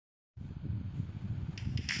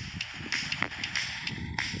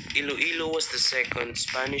Iloilo was the second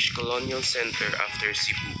Spanish colonial center after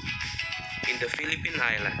Cebu in the Philippine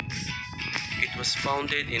Islands. It was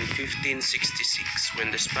founded in 1566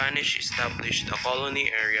 when the Spanish established a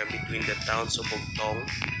colony area between the towns of Bugtong,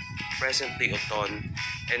 present-day Oton,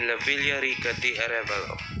 and La Villarica de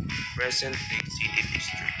Arevalo, present-day City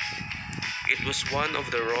District. It was one of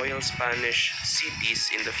the royal Spanish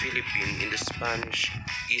cities in the Philippines in the Spanish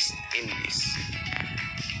East Indies.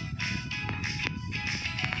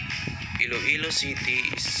 Iloilo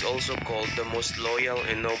City is also called the most loyal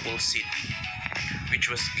and noble city,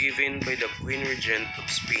 which was given by the Queen Regent of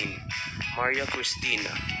Spain, Maria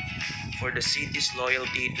Cristina, for the city's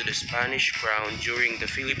loyalty to the Spanish crown during the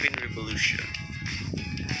Philippine Revolution.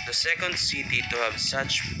 The second city to have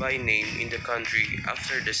such by name in the country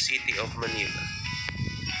after the city of Manila.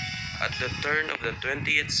 At the turn of the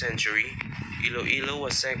 20th century, Iloilo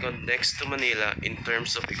was second next to Manila in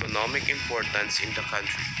terms of economic importance in the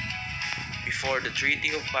country. Before the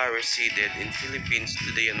Treaty of Paris ceded in Philippines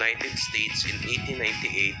to the United States in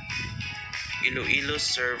 1898, Iloilo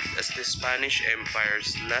served as the Spanish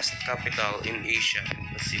Empire's last capital in Asia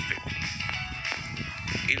and Pacific.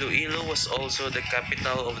 Iloilo was also the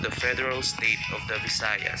capital of the federal state of the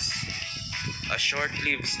Visayas, a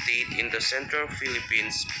short-lived state in the central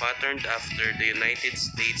Philippines patterned after the United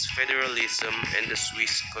States federalism and the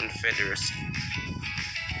Swiss Confederacy.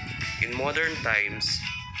 In modern times,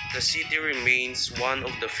 the city remains one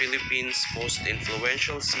of the Philippines' most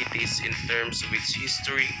influential cities in terms of its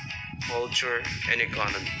history, culture, and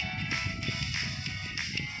economy.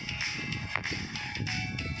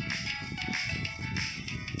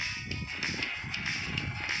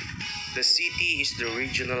 The city is the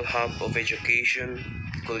regional hub of education,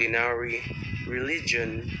 culinary,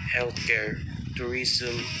 religion, healthcare,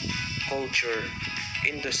 tourism, culture,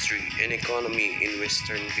 industry, and economy in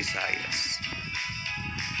Western Visayas.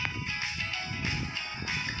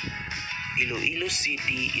 Iloilo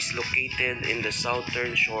City is located in the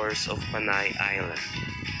southern shores of Panay Island.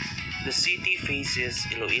 The city faces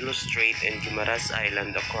Iloilo Strait and Guimaras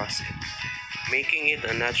Island across it, making it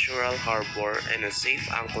a natural harbor and a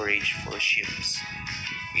safe anchorage for ships.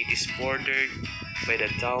 It is bordered by the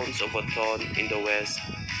towns of Oton in the west,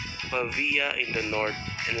 Pavia in the north,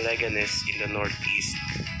 and Leganes in the northeast.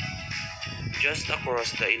 Just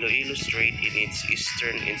across the Iloilo Strait in its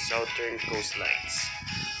eastern and southern coastlines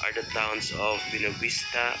are the towns of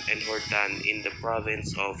Buenavista and Hortan in the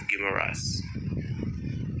province of Guimaras.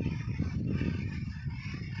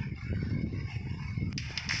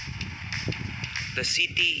 The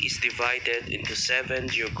city is divided into 7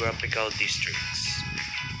 geographical districts.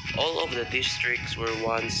 All of the districts were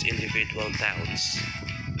once individual towns,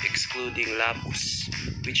 excluding Lapus,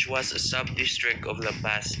 which was a sub-district of La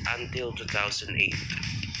Paz until 2008.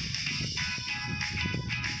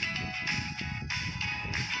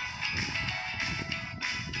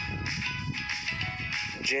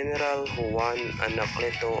 General Juan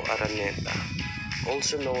Anacleto Araneta,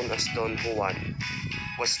 also known as Don Juan,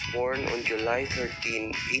 was born on July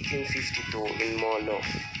 13, 1852 in Molo,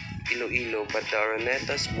 Iloilo, but the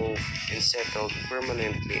Aranetas moved and settled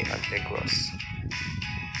permanently at Negros.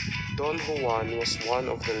 Don Juan was one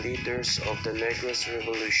of the leaders of the Negros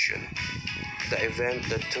Revolution, the event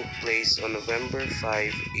that took place on November 5,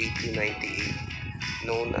 1898,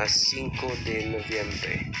 known as Cinco de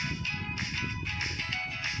Noviembre.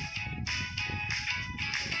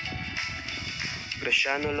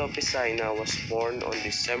 Graciano Lopezina was born on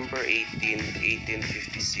December 18,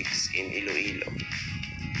 1856 in Iloilo.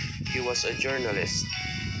 He was a journalist,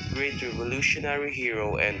 great revolutionary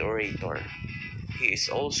hero, and orator. He is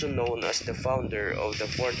also known as the founder of the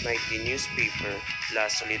fortnightly newspaper La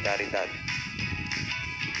Solidaridad.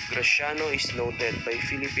 Graciano is noted by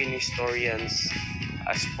Philippine historians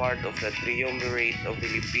as part of the triumvirate of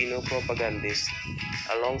Filipino propagandists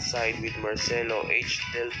alongside with Marcelo H.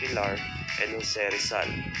 del Pilar and Jose Rizal.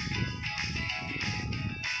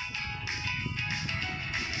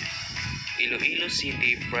 Iloilo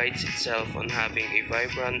City prides itself on having a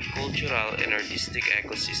vibrant cultural and artistic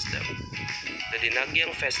ecosystem. The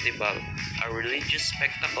Dinagyang Festival, a religious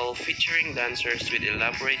spectacle featuring dancers with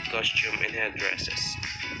elaborate costume and headdresses,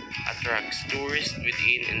 attracts tourists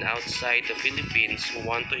within and outside the Philippines who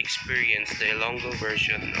want to experience the Ilonggo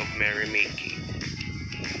version of merrymaking.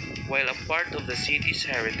 While a part of the city's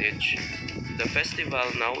heritage, the festival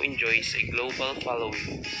now enjoys a global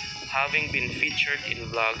following, having been featured in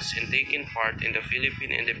vlogs and taken part in the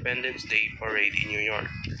Philippine Independence Day Parade in New York.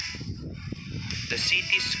 The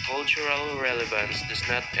city's cultural relevance does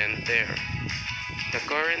not end there. The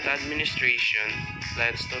current administration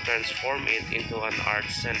plans to transform it into an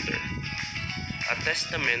arts center. a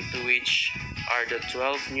testament to which are the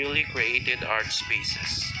 12 newly created art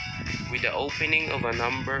spaces, with the opening of a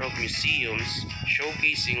number of museums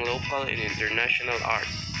showcasing local and international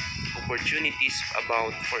art. Opportunities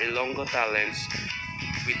abound for Ilonggo talents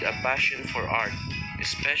with a passion for art,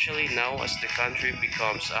 especially now as the country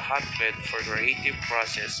becomes a hotbed for creative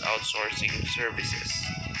process outsourcing services.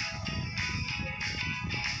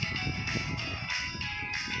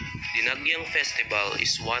 Dinagyang Festival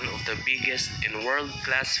is one of the biggest and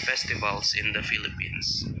world-class festivals in the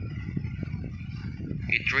Philippines.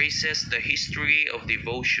 It traces the history of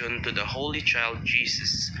devotion to the Holy Child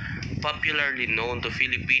Jesus, popularly known to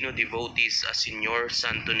Filipino devotees as Señor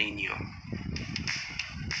Santo Niño.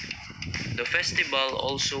 The festival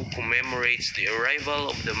also commemorates the arrival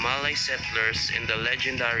of the Malay settlers and the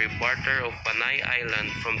legendary barter of Panay Island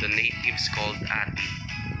from the natives called Ati.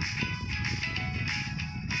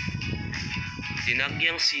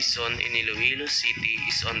 Dinagyang season in Iloilo City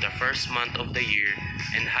is on the first month of the year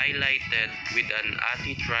and highlighted with an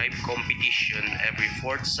Ati tribe competition every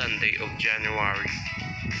fourth Sunday of January.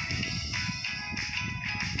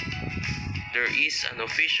 There is an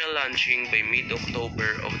official launching by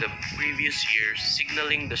mid-October of the previous year,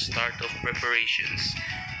 signaling the start of preparations,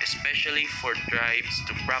 especially for tribes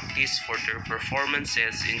to practice for their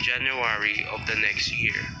performances in January of the next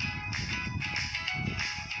year.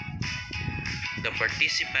 The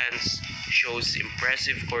participants shows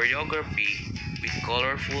impressive choreography with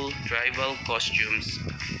colorful tribal costumes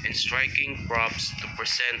and striking props to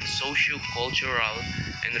present socio-cultural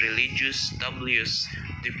and religious tableaus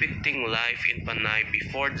depicting life in Panay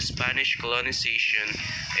before the Spanish colonization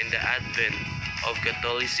and the advent of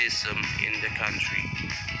Catholicism in the country.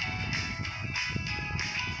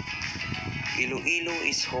 Iloilo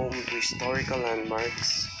is home to historical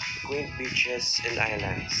landmarks, quaint beaches and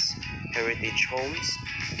islands, heritage homes,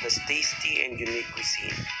 has tasty and unique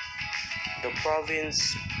cuisine. The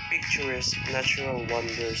province's picturesque natural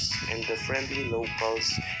wonders and the friendly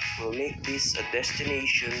locals will make this a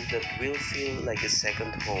destination that will feel like a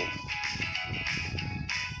second home.